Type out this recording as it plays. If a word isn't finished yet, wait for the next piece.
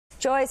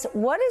Joyce,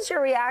 what is your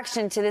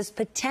reaction to this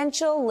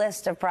potential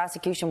list of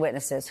prosecution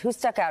witnesses? Who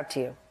stuck out to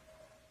you?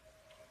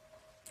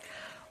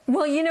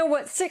 Well, you know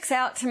what sticks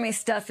out to me,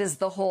 Steph, is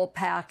the whole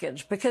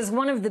package, because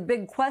one of the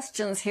big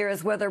questions here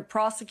is whether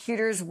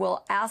prosecutors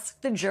will ask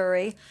the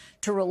jury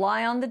to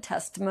rely on the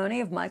testimony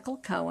of Michael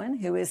Cohen,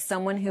 who is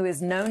someone who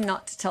is known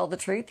not to tell the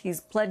truth. He's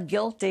pled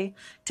guilty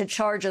to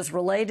charges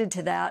related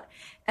to that.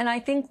 And I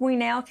think we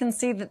now can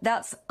see that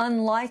that's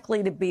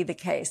unlikely to be the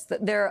case,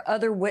 that there are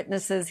other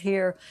witnesses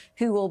here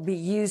who will be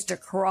used to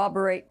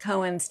corroborate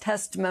Cohen's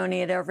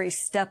testimony at every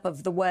step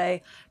of the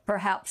way,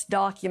 perhaps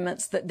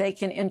documents that they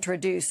can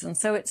introduce. And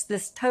so it's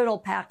this total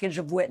package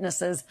of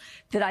witnesses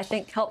that I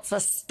think helps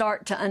us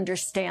start to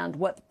understand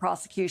what the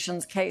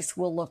prosecution's case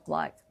will look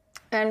like.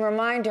 And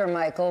reminder,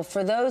 Michael,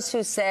 for those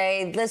who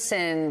say,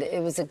 listen,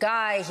 it was a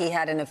guy, he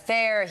had an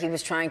affair, he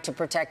was trying to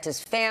protect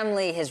his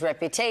family, his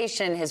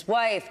reputation, his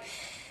wife.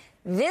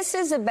 This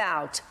is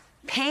about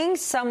paying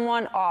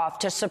someone off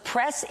to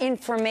suppress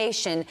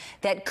information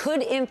that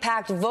could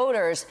impact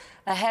voters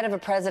ahead of a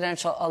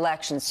presidential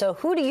election. So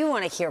who do you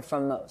want to hear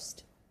from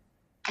most?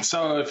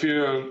 So if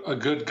you're a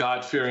good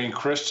God-fearing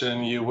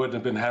Christian, you wouldn't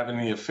have been having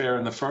the affair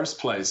in the first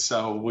place.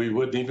 So we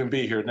wouldn't even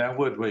be here now,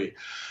 would we?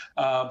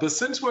 But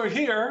since we're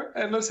here,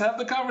 and let's have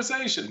the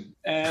conversation.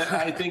 And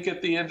I think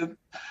at the end of,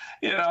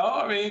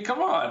 I mean,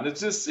 come on,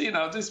 it's just,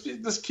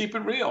 just keep it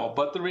real.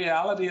 But the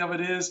reality of it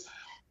is,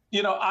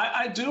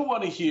 I do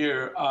want to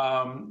hear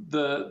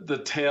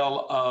the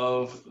tale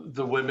of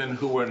the women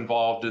who were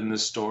involved in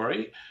this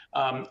story.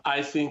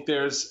 I think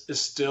there's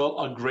still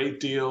a great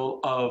deal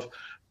of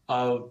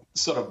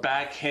sort of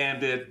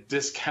backhanded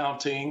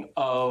discounting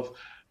of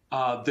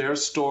their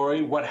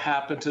story, what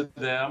happened to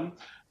them,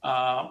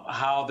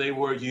 how they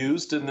were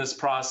used in this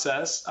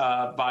process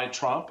by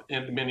Trump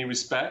in many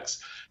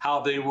respects, how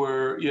they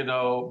were,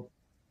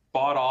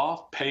 bought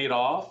off, paid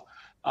off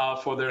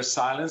for their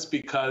silence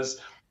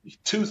because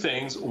two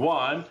things.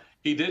 One,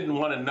 he didn't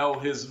want to know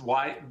his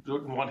wife,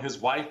 didn't want his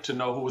wife to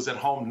know who was at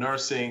home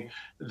nursing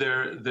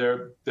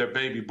their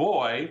baby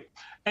boy.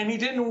 And he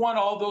didn't want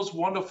all those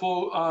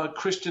wonderful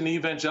Christian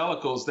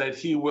evangelicals that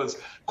he was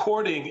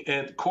courting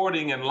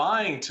and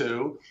lying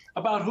to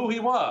about who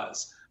he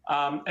was.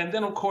 And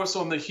then, of course,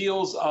 on the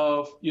heels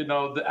of,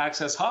 the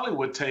Access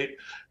Hollywood tape,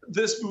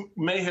 this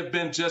may have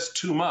been just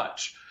too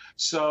much.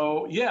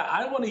 So, yeah,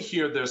 I want to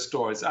hear their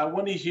stories. I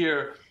want to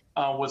hear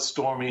what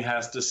Stormy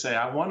has to say.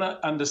 I want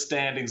to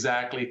understand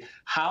exactly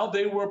how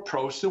they were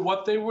approached and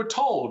what they were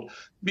told,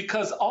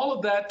 because all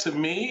of that to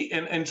me,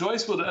 and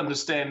Joyce will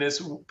understand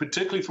this,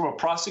 particularly from a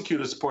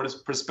prosecutor's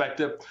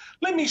perspective,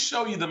 let me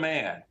show you the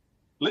man.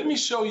 Let me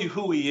show you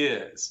who he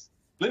is.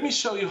 Let me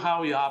show you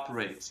how he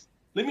operates.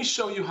 Let me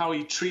show you how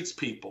he treats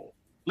people.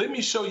 Let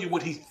me show you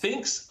what he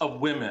thinks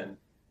of women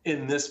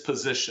in this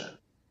position.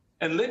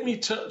 And let me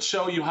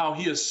show you how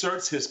he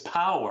asserts his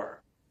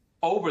power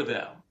over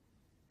them,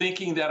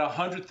 thinking that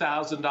 $100,000,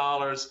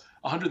 $130,000,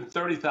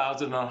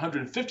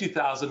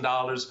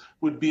 $150,000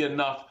 would be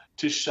enough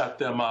to shut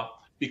them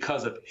up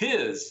because of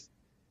his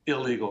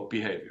illegal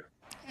behavior.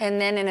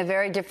 And then in a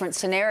very different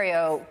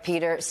scenario,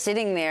 Peter,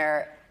 sitting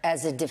there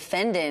as a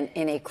defendant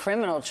in a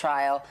criminal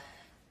trial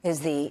is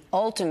the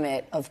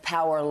ultimate of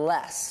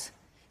powerless.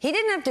 He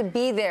didn't have to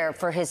be there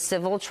for his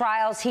civil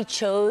trials. He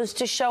chose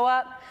to show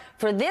up.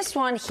 For this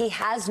one, he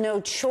has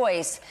no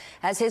choice,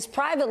 as his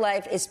private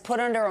life is put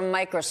under a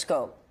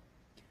microscope.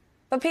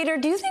 But, Peter,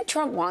 do you think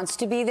Trump wants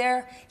to be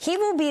there? He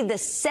will be the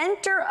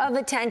center of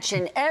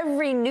attention.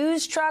 Every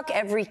news truck,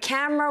 every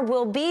camera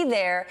will be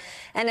there.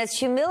 And as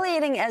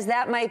humiliating as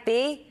that might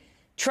be,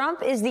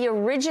 Trump is the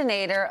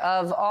originator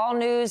of all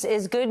news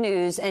is good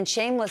news, and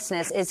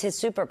shamelessness is his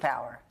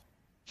superpower.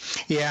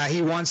 Yeah,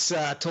 he once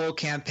told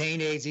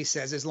campaign aides, he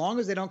says, as long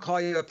as they don't call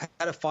you a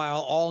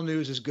pedophile, all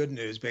news is good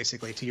news,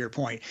 basically, to your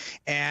point.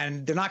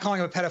 And they're not calling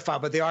him a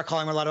pedophile, but they are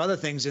calling him a lot of other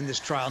things in this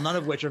trial, none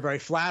of which are very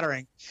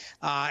flattering.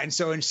 And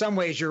so in some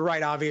ways, you're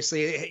right,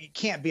 obviously. It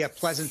can't be a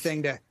pleasant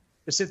thing to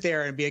sit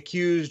there and be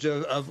accused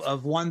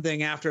of one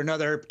thing after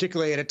another,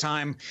 particularly at a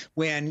time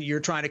when you're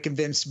trying to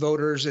convince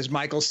voters, as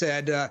Michael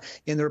said,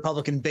 in the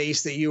Republican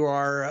base, that you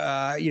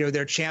are,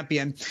 their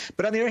champion.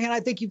 But on the other hand, I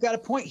think you've got a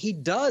point. He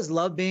does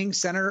love being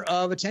center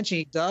of attention.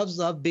 He does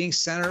love being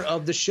center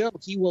of the show.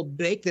 He will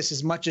make this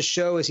as much a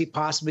show as he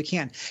possibly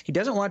can. He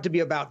doesn't want it to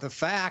be about the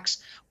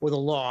facts or the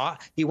law.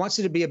 He wants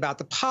it to be about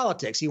the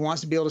politics. He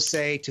wants to be able to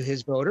say to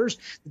his voters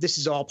that this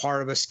is all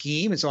part of a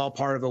scheme. It's all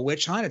part of a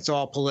witch hunt. It's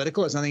all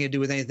political. It's nothing to do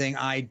with anything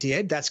I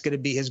did. That's going to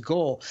be his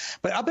goal.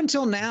 But up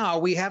until now,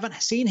 we haven't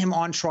seen him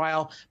on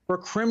trial for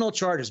criminal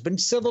charges. Been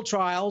civil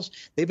trials.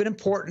 They've been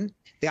important.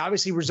 They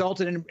obviously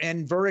resulted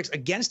in verdicts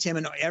against him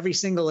in every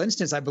single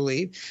instance, I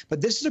believe.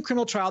 But this is a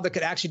criminal trial that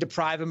could actually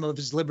deprive him of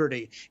his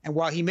liberty. And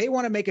while he may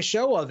want to make a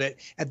show of it,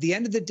 at the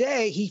end of the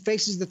day, he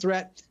faces the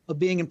threat of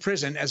being in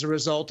prison as a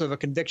result of a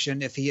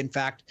conviction if he, in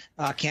fact,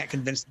 can't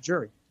convince the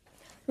jury.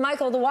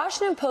 Michael, the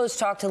Washington Post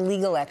talked to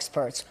legal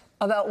experts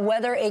about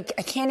whether I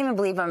can't even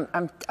believe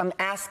I'm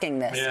asking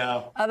this.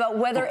 Yeah. About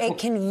whether a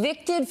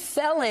convicted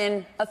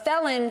felon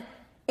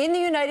in the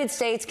United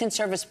States can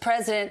serve as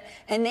president,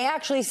 and they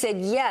actually said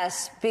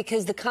yes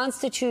because the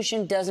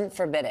Constitution doesn't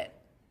forbid it.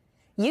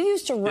 You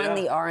used to run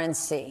the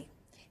RNC.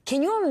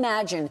 Can you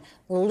imagine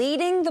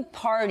leading the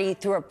party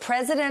through a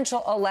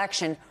presidential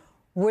election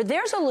where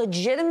there's a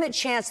legitimate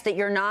chance that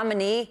your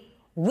nominee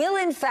will,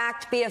 in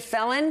fact, be a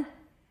felon,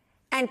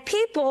 and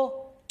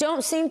people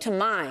don't seem to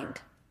mind?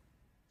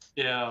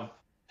 Yeah,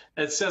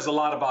 it says a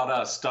lot about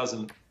us,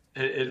 doesn't it?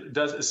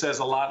 It says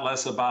a lot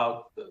less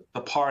about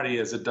the party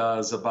as it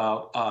does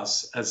about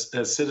us as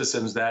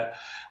citizens, that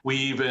we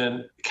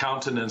even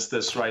countenance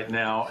this right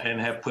now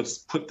and have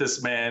put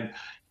this man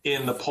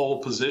in the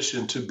pole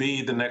position to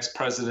be the next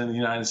president of the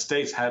United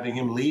States, having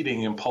him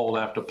leading in poll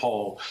after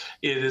poll.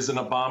 It is an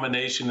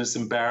abomination. It's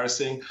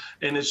embarrassing.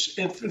 And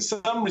in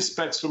some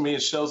respects, for me,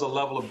 it shows a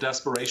level of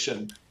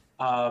desperation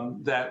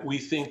that we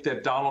think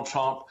that Donald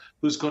Trump,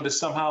 who's going to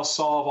somehow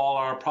solve all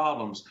our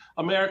problems.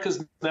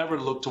 America's never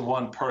looked to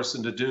one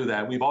person to do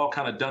that. We've all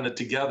kind of done it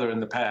together in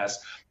the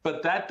past.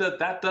 But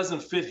that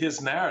doesn't fit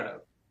his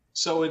narrative.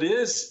 So it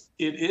is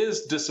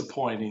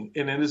disappointing,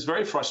 and it is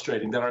very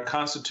frustrating that our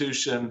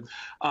Constitution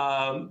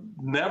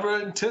never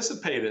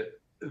anticipated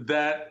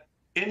that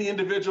any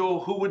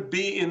individual who would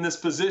be in this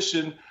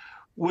position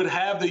would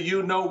have the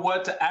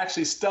you-know-what to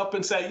actually step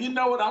and say, you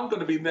know what, I'm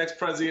going to be next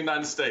president of the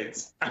United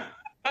States.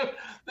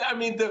 I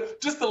mean,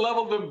 just the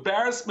level of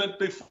embarrassment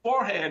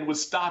beforehand would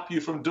stop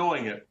you from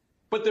doing it.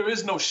 But there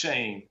is no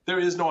shame. There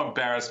is no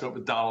embarrassment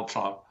with Donald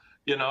Trump.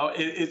 You know,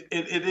 it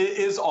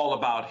is all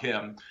about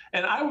him.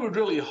 And I would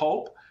really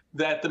hope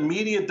that the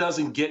media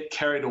doesn't get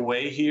carried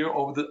away here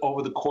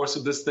over the course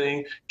of this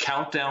thing,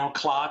 countdown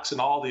clocks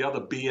and all the other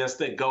BS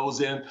that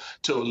goes in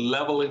to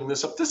leveling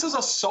this up. This is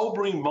a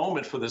sobering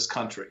moment for this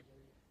country.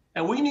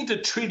 And we need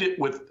to treat it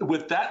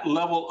with that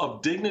level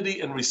of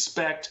dignity and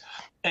respect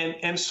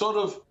and sort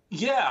of,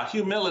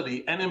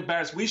 humility and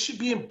embarrassment. We should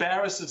be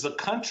embarrassed as a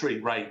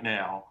country right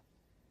now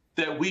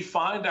that we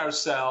find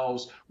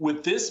ourselves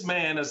with this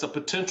man as a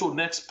potential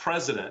next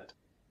president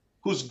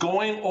who's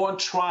going on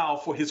trial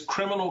for his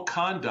criminal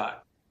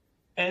conduct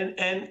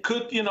and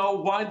could,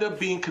 wind up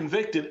being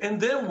convicted. And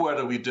then what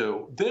do we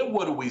do? Then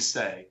what do we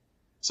say?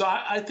 So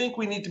I think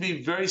we need to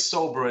be very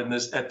sober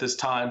at this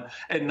time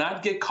and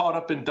not get caught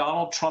up in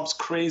Donald Trump's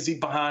crazy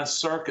behind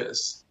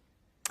circus.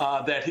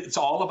 That it's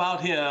all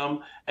about him.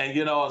 And,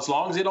 as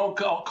long as they don't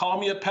call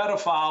me a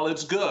pedophile,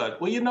 it's good.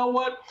 Well, you know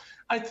what?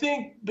 I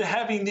think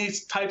having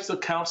these types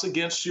of counts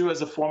against you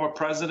as a former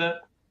president,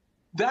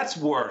 that's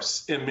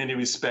worse in many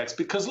respects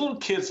because little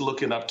kids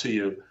looking up to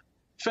you,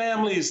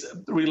 families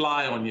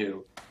rely on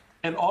you,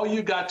 and all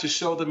you got to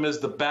show them is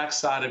the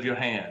backside of your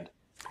hand.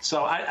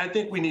 So I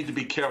think we need to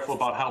be careful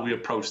about how we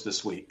approach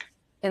this week.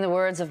 In the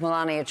words of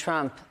Melania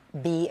Trump,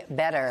 be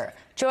better.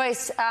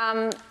 Joyce,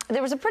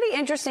 there was a pretty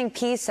interesting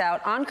piece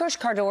out. Ankush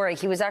Kardori,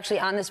 he was actually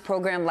on this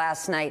program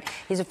last night.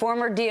 He's a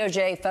former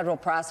DOJ federal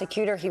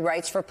prosecutor. He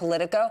writes for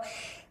Politico.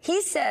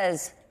 He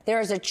says there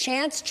is a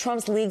chance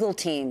Trump's legal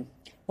team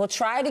will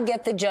try to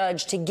get the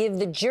judge to give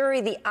the jury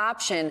the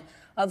option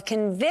of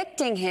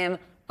convicting him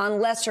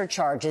on lesser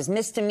charges,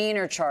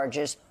 misdemeanor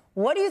charges.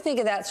 What do you think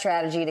of that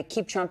strategy to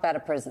keep Trump out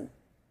of prison?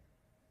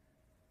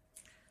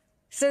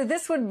 So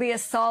this would be a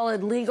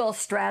solid legal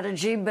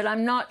strategy, but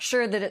I'm not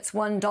sure that it's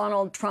one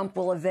Donald Trump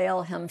will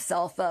avail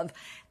himself of.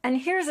 And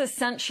here's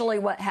essentially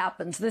what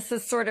happens. This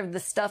is sort of the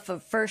stuff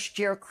of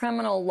first-year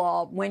criminal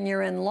law when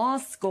you're in law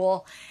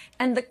school.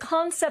 And the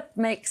concept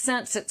makes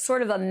sense. It's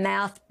sort of a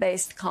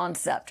math-based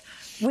concept.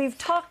 We've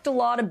talked a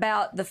lot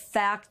about the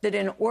fact that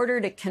in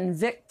order to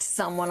convict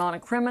someone on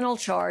a criminal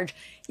charge,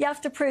 you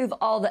have to prove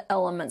all the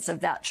elements of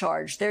that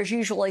charge. There's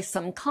usually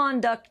some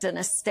conduct and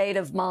a state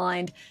of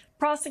mind.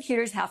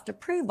 Prosecutors have to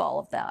prove all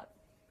of that.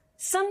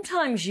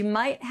 Sometimes you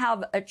might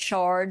have a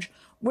charge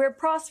where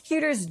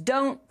prosecutors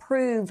don't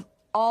prove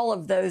all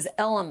of those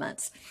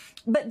elements,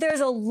 but there's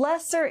a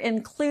lesser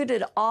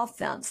included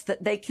offense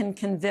that they can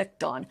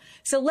convict on.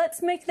 So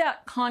let's make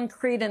that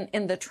concrete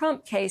in the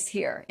Trump case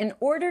here. In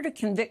order to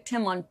convict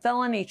him on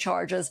felony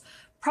charges,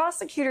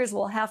 prosecutors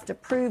will have to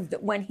prove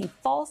that when he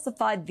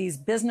falsified these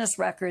business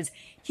records,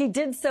 he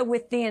did so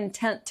with the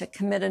intent to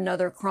commit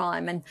another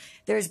crime. And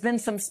there's been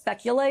some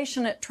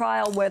speculation at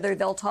trial whether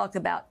they'll talk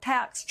about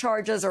tax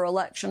charges or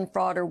election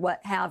fraud or what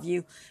have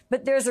you.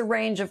 But there's a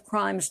range of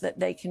crimes that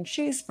they can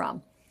choose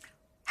from.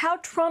 How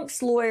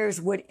Trump's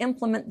lawyers would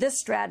implement this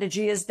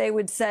strategy is they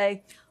would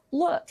say,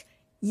 look,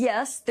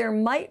 yes, there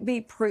might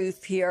be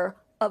proof here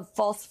of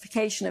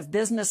falsification of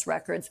business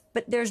records,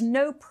 but there's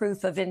no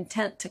proof of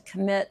intent to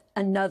commit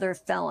another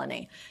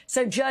felony.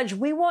 So, Judge,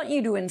 we want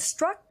you to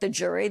instruct the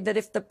jury that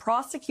if the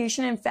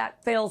prosecution, in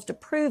fact, fails to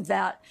prove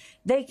that,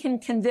 they can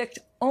convict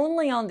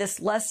only on this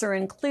lesser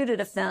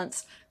included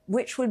offense,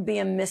 which would be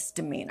a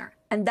misdemeanor.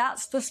 And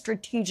that's the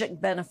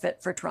strategic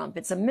benefit for Trump.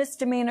 It's a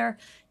misdemeanor,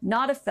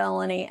 not a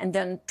felony. And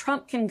then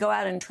Trump can go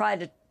out and try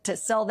to to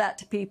sell that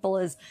to people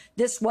as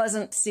this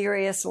wasn't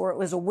serious or it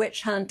was a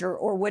witch hunt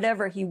or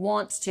whatever he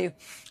wants to.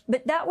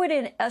 But that would,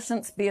 in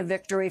essence, be a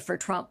victory for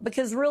Trump,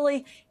 because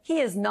really he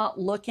is not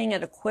looking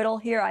at acquittal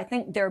here. I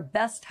think their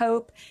best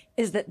hope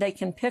is that they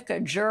can pick a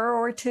juror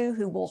or two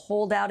who will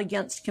hold out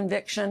against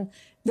conviction,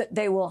 that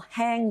they will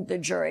hang the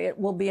jury. It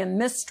will be a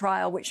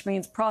mistrial, which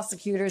means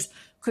prosecutors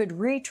could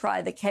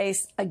retry the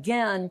case.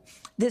 Again,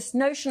 this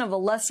notion of a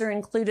lesser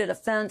included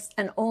offense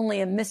and only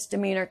a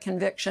misdemeanor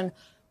conviction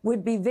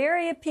would be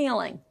very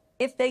appealing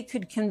if they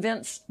could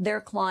convince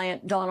their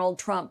client, Donald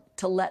Trump,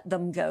 to let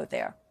them go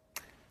there.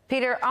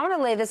 Peter, I want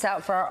to lay this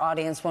out for our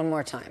audience one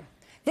more time.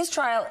 This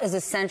trial is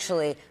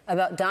essentially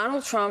about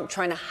Donald Trump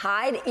trying to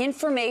hide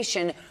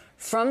information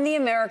from the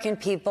American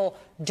people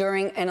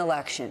during an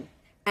election.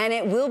 And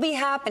it will be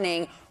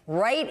happening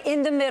right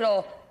in the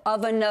middle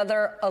of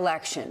another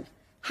election.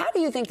 How do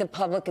you think the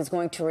public is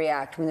going to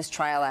react when this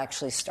trial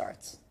actually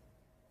starts?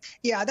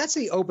 Yeah, that's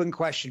the open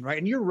question, right?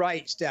 And you're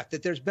right, Steph,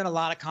 that there's been a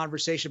lot of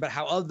conversation about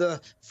how of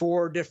the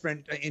 4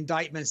 different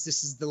indictments,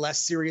 this is the less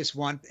serious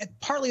one. And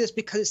partly that's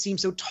because it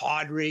seems so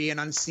tawdry and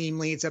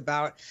unseemly. It's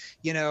about,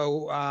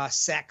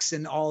 sex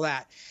and all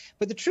that.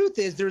 But the truth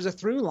is there's a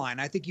through line.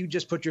 I think you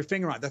just put your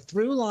finger on it. The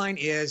through line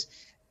is,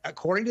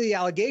 according to the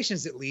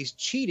allegations at least,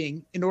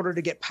 cheating in order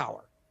to get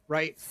power.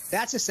 Right?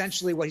 That's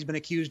essentially what he's been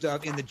accused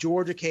of in the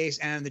Georgia case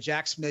and the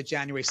Jack Smith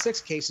January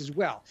 6th case as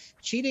well.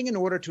 Cheating in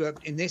order to,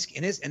 in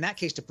that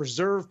case, to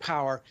preserve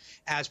power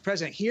as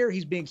president. Here,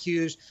 he's being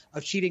accused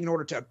of cheating in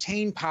order to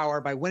obtain power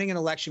by winning an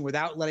election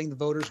without letting the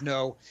voters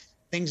know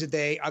things that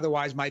they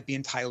otherwise might be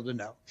entitled to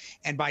know.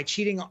 And by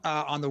cheating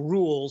on the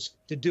rules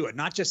to do it,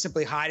 not just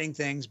simply hiding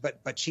things,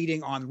 but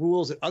cheating on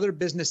rules that other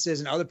businesses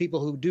and other people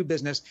who do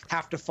business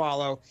have to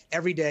follow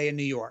every day in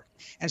New York.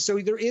 And so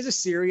there is a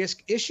serious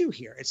issue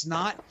here. It's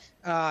not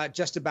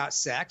just about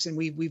sex. And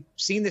we've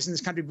seen this in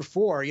this country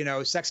before.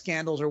 Sex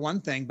scandals are one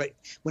thing. But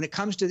when it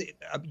comes to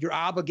your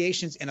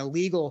obligations in a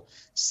legal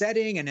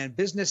setting and in a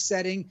business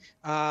setting,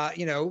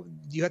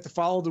 you have to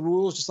follow the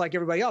rules just like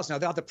everybody else. Now,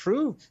 they'll have to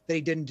prove that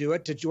he didn't do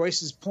it. To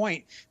Joyce's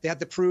point, they have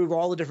to prove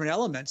all the different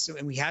elements.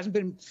 And he hasn't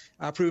been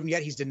proven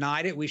yet. He's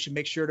denied it. We should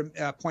make sure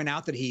to point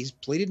out that he's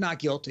pleaded not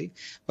guilty.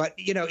 But,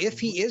 if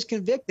he is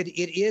convicted,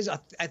 it is,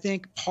 I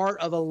think, part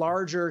of a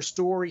larger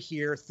story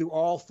here through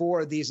all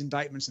 4 of these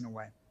indictments in a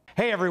way.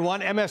 Hey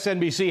everyone,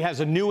 MSNBC has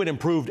a new and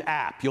improved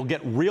app. You'll get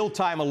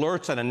real-time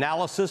alerts and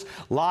analysis,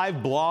 live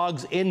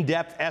blogs,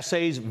 in-depth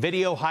essays,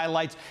 video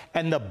highlights,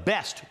 and the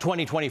best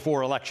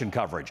 2024 election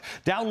coverage.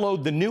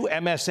 Download the new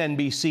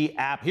MSNBC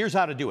app. Here's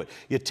how to do it.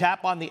 You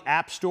tap on the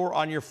App Store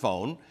on your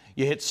phone.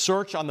 You hit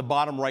search on the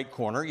bottom right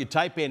corner. You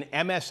type in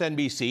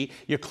MSNBC.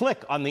 You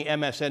click on the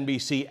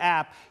MSNBC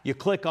app. You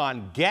click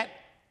on Get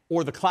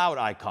or the cloud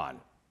icon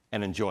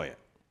and enjoy it.